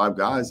 4, 5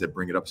 guys that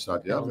bring it up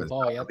start the offense,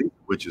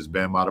 which is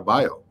Bam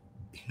Adebayo.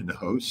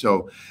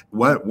 So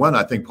one,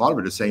 I think part of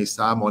it is saying it's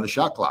time on the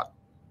shot clock,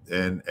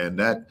 and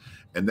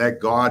that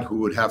guard who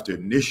would have to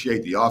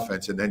initiate the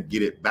offense and then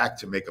get it back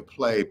to make a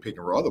play, pick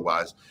and roll.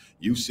 Otherwise,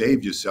 you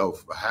saved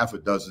yourself a half a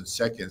dozen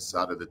seconds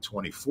out of the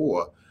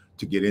 24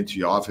 to get into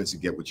your offense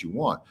and get what you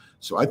want.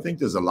 So I think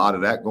there's a lot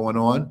of that going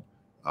on.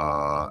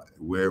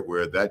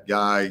 Where that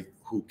guy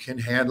who can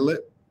handle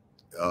it,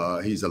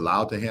 he's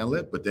allowed to handle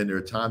it, but then there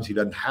are times he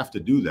doesn't have to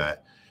do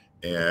that.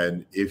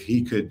 And if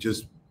he could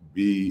just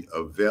be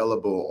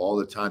available all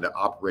the time to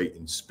operate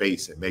in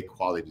space and make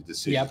quality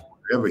decisions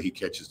wherever he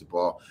catches the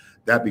ball,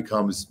 that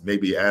becomes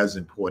maybe as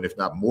important, if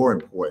not more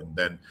important,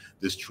 than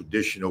this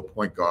traditional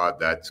point guard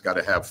that's got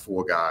to have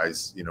 4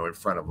 guys, in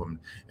front of him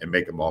and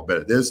make them all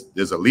better.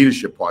 There's a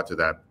leadership part to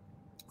that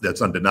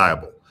that's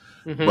undeniable,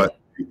 but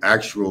the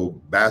actual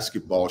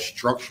basketball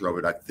structure of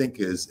it, I think,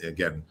 is,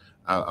 again,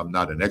 I'm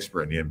not an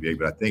expert in the NBA,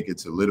 but I think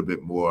it's a little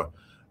bit more,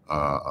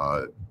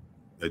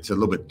 it's a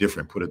little bit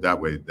different, put it that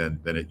way, than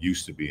it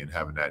used to be in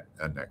having that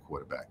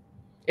quarterback.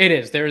 It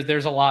is.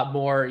 There's a lot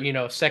more,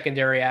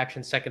 secondary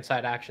actions, second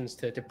side actions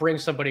to bring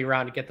somebody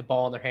around to get the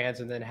ball in their hands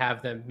and then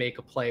have them make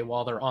a play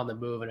while they're on the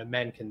move. And a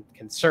men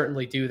can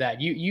certainly do that.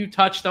 You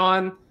touched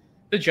on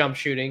the jump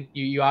shooting.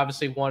 You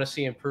obviously want to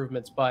see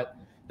improvements, but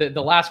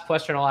the last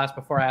question I'll ask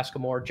before I ask a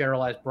more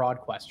generalized, broad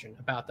question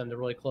about them to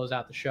really close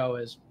out the show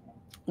is,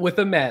 with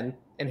the men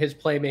and his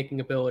playmaking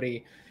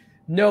ability,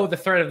 no, the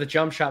threat of the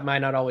jump shot might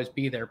not always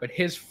be there, but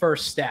his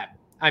first step,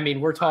 I mean,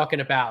 we're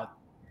talking about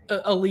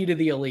elite of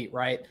the elite,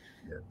 right?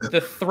 Yeah. The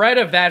threat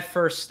of that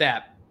first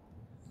step,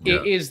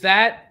 is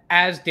that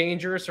as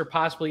dangerous or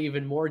possibly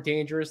even more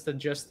dangerous than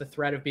just the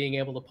threat of being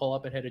able to pull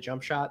up and hit a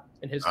jump shot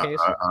in his case?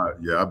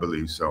 I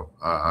believe so.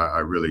 I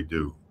really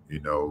do.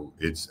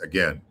 It's,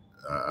 again,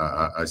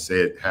 I say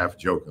it half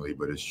jokingly,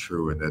 but it's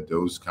true, and that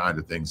those kind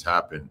of things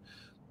happen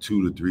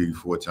 2 to 3,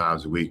 4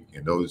 times a week,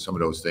 and some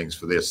of those things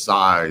for their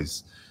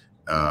size,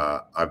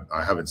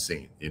 I haven't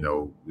seen.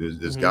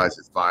 There's guys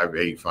at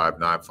 5'8",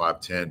 5'9",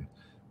 5'10"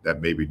 that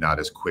maybe not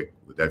as quick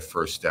with that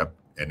first step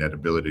and that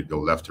ability to go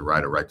left to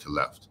right or right to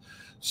left.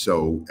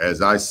 So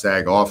as I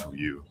sag off of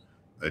you,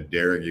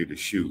 daring you to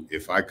shoot,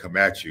 if I come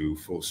at you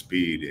full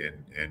speed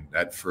and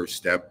that first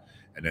step,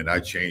 and then I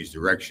change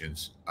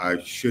directions, I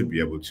should be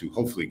able to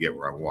hopefully get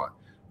where I want.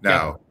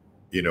 Now,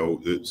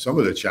 some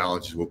of the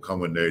challenges will come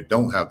when they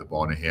don't have the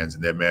ball in their hands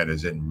and their man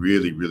is in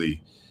really,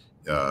 really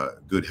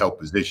good help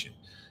position.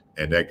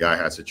 And that guy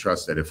has to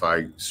trust that if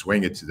I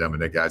swing it to them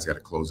and that guy's got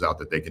to close out,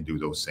 that they can do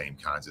those same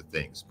kinds of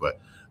things. But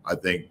I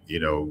think,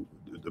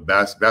 the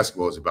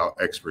basketball is about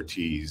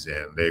expertise,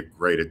 and they're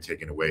great at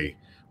taking away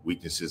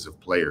weaknesses of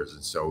players.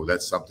 And so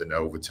that's something that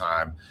over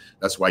time,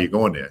 that's why you're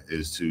going there,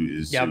 is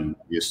to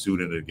be a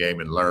student of the game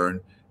and learn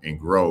and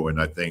grow.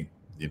 And I think,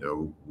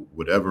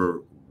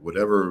 whatever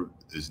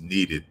is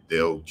needed,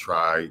 they'll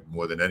try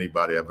more than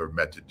anybody ever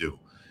met to do.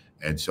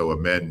 And so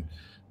men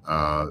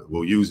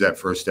will use that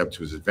first step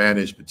to his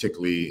advantage,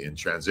 particularly in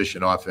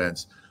transition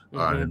offense. In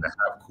the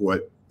half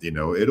court,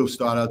 it'll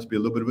start out to be a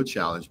little bit of a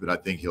challenge, but I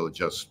think he'll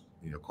adjust,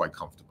 quite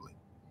comfortably.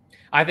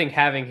 I think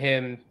having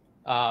him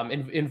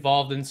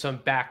involved in some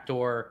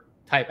backdoor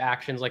type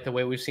actions, like the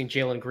way we've seen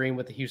Jalen Green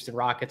with the Houston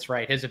Rockets,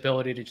 right? His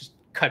ability to just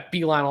cut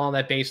beeline along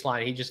that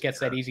baseline. He just gets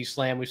that easy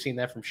slam. We've seen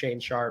that from Shane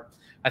Sharp.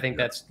 I think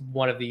that's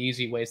one of the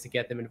easy ways to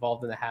get them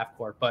involved in the half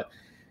court. But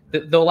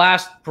the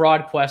last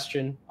broad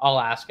question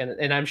I'll ask,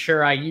 and I'm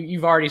sure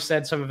you've already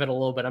said some of it a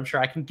little bit. I'm sure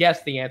I can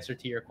guess the answer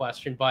to your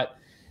question, but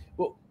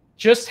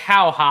just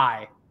how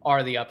high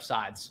are the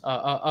upsides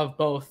of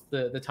both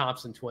the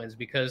Thompson twins?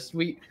 Because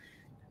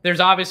there's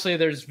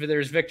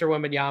Victor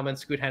Wembanyama and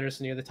Scoot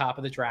Henderson near the top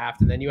of the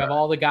draft, and then you have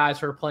all the guys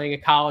who are playing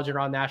at college and are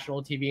on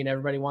national TV, and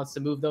everybody wants to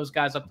move those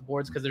guys up the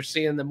boards because they're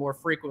seeing them more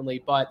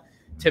frequently. But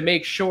to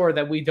make sure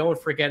that we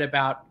don't forget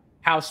about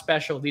how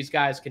special these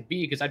guys can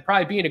be, because I'd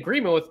probably be in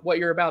agreement with what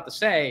you're about to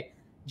say,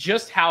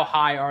 just how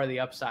high are the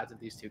upsides of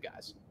these two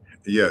guys?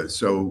 Yeah.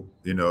 So,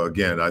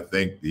 again, I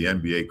think the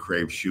NBA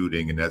craves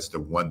shooting, and that's the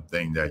one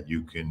thing that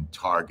you can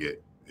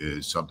target,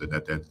 is something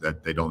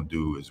that they don't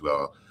do as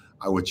well.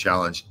 I would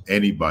challenge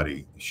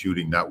anybody,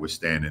 shooting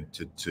notwithstanding,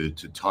 to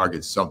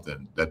target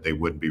something that they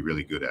wouldn't be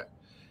really good at.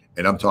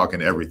 And I'm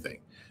talking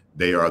everything.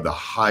 They are the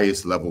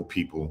highest level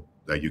people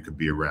that you could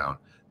be around.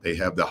 They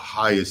have the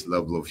highest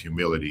level of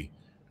humility.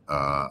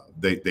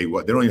 They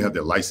don't even have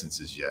their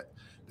licenses yet.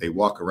 They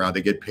walk around.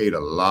 They get paid a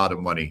lot of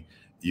money.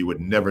 You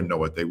would never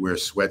know it. They wear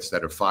sweats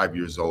that are 5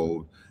 years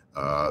old.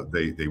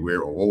 They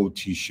wear old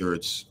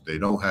T-shirts. They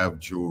don't have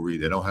jewelry.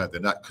 They're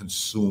not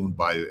consumed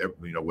by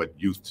what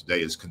youth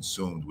today is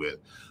consumed with.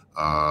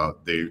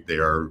 They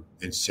are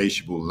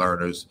insatiable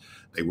learners.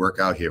 They work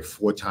out here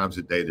 4 times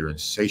a day. They're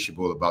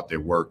insatiable about their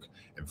work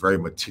and very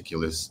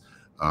meticulous.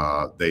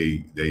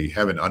 They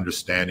have an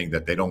understanding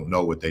that they don't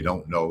know what they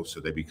don't know, so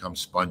they become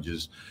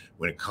sponges.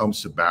 When it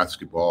comes to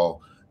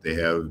basketball, they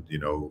have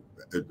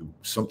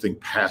something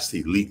past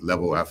elite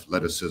level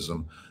athleticism.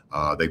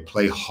 They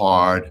play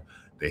hard.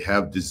 They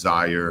have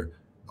desire,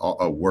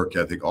 a work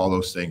ethic, all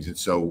those things. And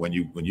so when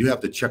you have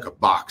to check a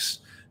box,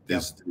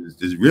 there's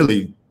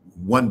really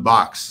one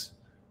box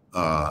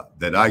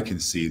that I can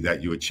see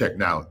that you would check.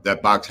 Now,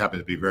 that box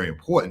happens to be very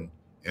important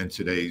in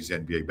today's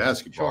NBA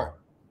basketball.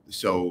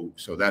 Sure.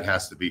 So that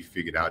has to be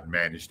figured out and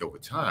managed over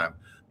time.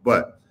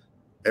 But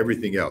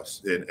everything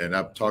else, and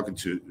I'm talking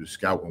to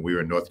Scout when we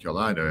were in North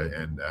Carolina,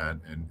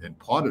 and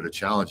part of the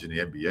challenge in the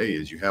NBA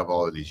is you have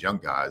all of these young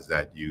guys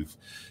that you've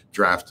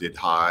drafted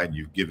high and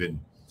you've given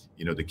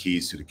the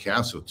keys to the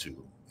castle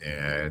to,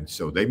 and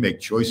so they make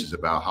choices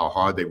about how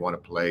hard they want to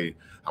play,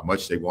 how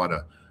much they want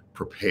to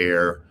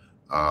prepare,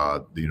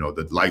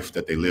 the life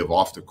that they live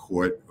off the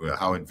court,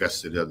 how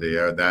invested are they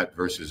in that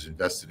versus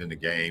invested in the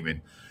game.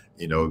 And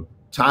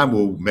time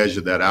will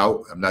measure that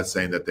out. I'm not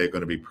saying that they're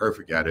going to be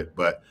perfect at it,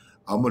 but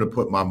I'm going to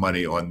put my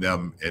money on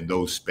them in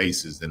those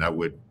spaces than I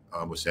would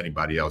almost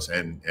anybody else.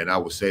 And I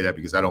will say that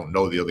because I don't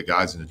know the other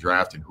guys in the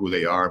draft and who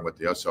they are and what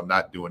they are. So I'm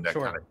not doing that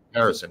kind of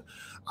comparison.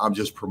 I'm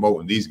just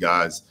promoting these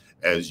guys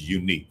as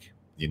unique.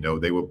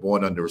 They were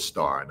born under a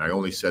star. And I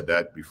only said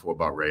that before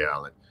about Ray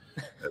Allen.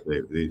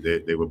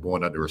 They were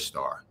born under a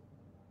star.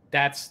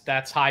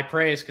 That's high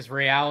praise, because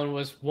Ray Allen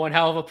was one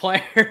hell of a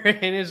player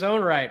in his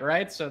own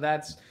right? So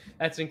that's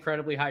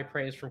incredibly high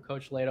praise from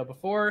Coach Leitao.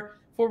 Before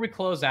we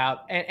close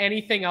out,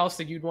 anything else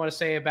that you'd want to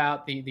say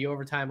about the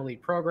Overtime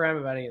Elite program,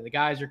 about any of the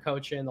guys you're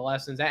coaching, the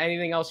lessons,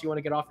 anything else you want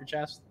to get off your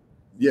chest?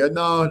 Yeah,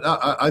 no,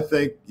 I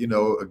think,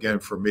 again,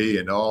 for me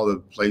and all the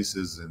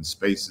places and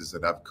spaces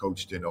that I've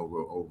coached in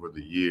over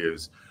the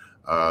years,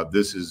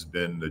 this has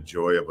been the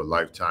joy of a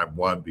lifetime.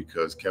 One,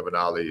 because Kevin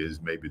Ollie is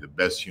maybe the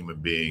best human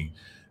being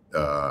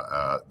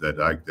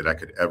that I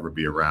could ever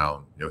be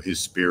around. His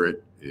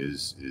spirit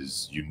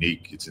is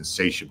unique. It's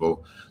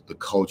insatiable. The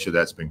culture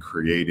that's been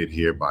created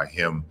here by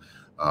him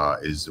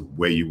is the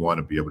way you want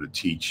to be able to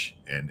teach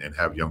and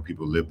have young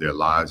people live their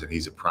lives. And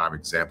he's a prime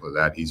example of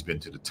that. He's been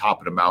to the top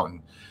of the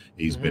mountain.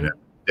 He's been at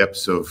the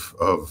depths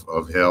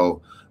of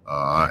hell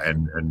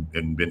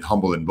and been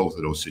humble in both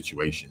of those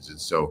situations. And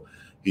so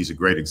he's a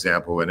great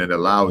example. And it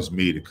allows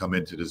me to come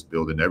into this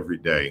building every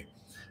day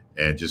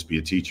and just be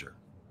a teacher.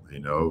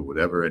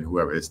 Whatever and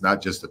whoever. It's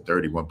not just the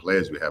 31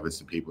 players we have, it's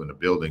the people in the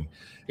building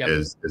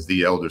as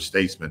the elder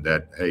statesman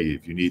that, hey,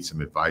 if you need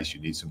some advice,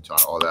 you need some time,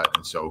 all that.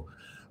 And so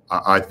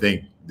I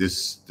think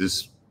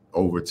this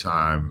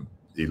Overtime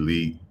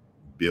Elite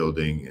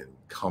building and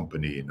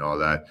company and all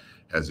that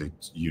has a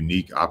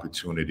unique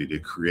opportunity to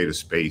create a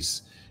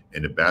space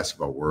in the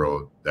basketball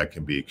world that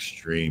can be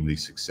extremely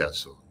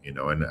successful, you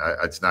know, and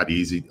it's not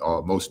easy.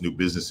 Most new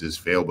businesses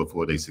fail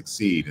before they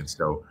succeed. And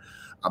so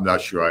I'm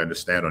not sure I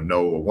understand or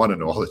know or want to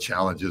know all the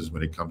challenges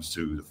when it comes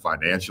to the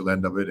financial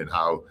end of it and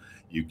how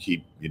you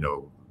keep, you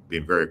know,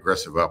 being very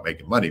aggressive about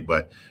making money.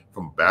 But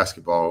from a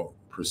basketball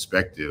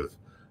perspective,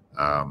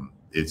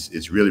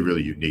 it's really,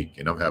 really unique,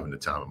 and I'm having the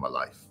time of my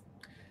life.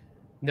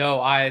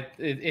 No,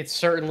 it's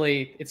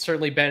certainly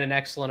been an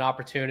excellent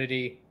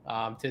opportunity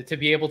to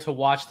be able to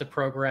watch the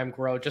program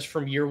grow just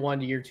from year one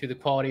to year two. The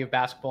quality of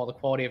basketball, the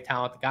quality of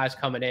talent, the guys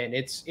coming in,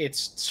 it's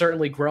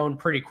certainly grown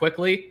pretty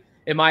quickly.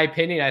 In my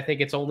opinion, I think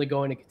it's only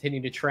going to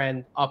continue to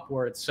trend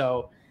upwards.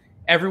 So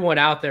everyone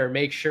out there,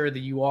 make sure that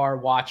you are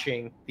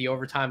watching the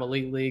Overtime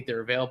Elite League. They're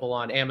available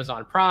on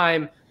Amazon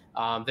Prime.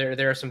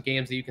 There are some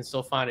games that you can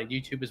still find on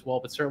YouTube as well,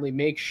 but certainly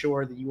make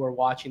sure that you are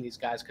watching these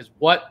guys, because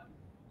what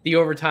the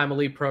Overtime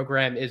Elite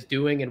program is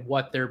doing and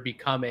what they're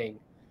becoming,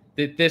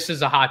 that this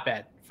is a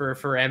hotbed for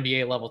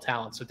NBA level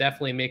talent. So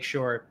definitely make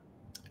sure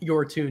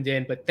you're tuned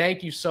in. But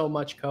thank you so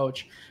much,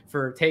 Coach,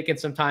 for taking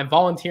some time,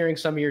 volunteering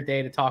some of your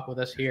day to talk with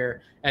us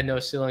here at No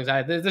Ceilings.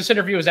 This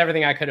interview was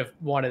everything I could have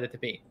wanted it to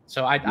be.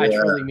 So I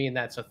truly mean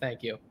that. So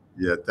thank you.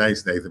 Yeah,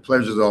 thanks, Nathan.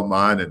 Pleasure's all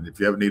mine. And if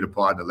you ever need a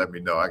partner, let me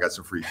know. I got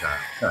some free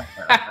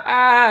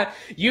time.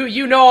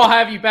 You know I'll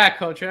have you back,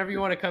 Coach. Whenever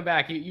you want to come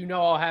back, you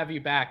know I'll have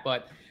you back.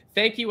 But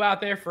thank you out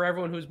there for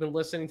everyone who's been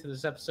listening to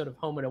this episode of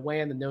Home and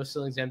Away on the No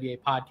Ceilings NBA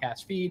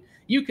podcast feed.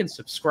 You can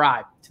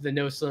subscribe to the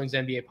No Ceilings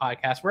NBA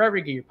podcast wherever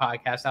you get your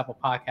podcast, Apple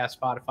Podcasts,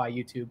 Spotify,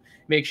 YouTube.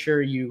 Make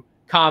sure you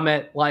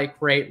comment, like,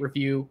 rate,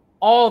 review,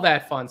 all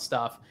that fun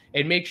stuff.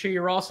 And make sure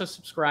you're also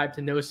subscribed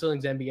to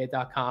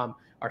NoCeilingsNBA.com,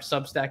 our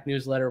Substack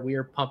newsletter. We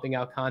are pumping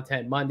out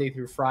content Monday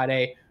through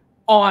Friday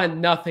on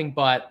nothing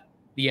but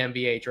the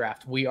NBA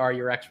draft. We are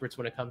your experts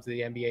when it comes to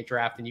the NBA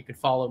draft, and you can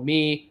follow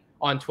me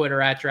on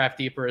Twitter at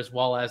DraftDeeper, as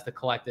well as the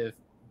collective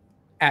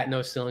at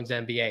No Ceilings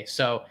NBA.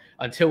 So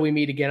until we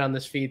meet again on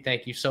this feed,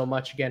 thank you so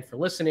much again for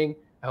listening.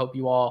 I hope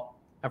you all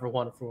have a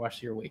wonderful rest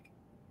of your week.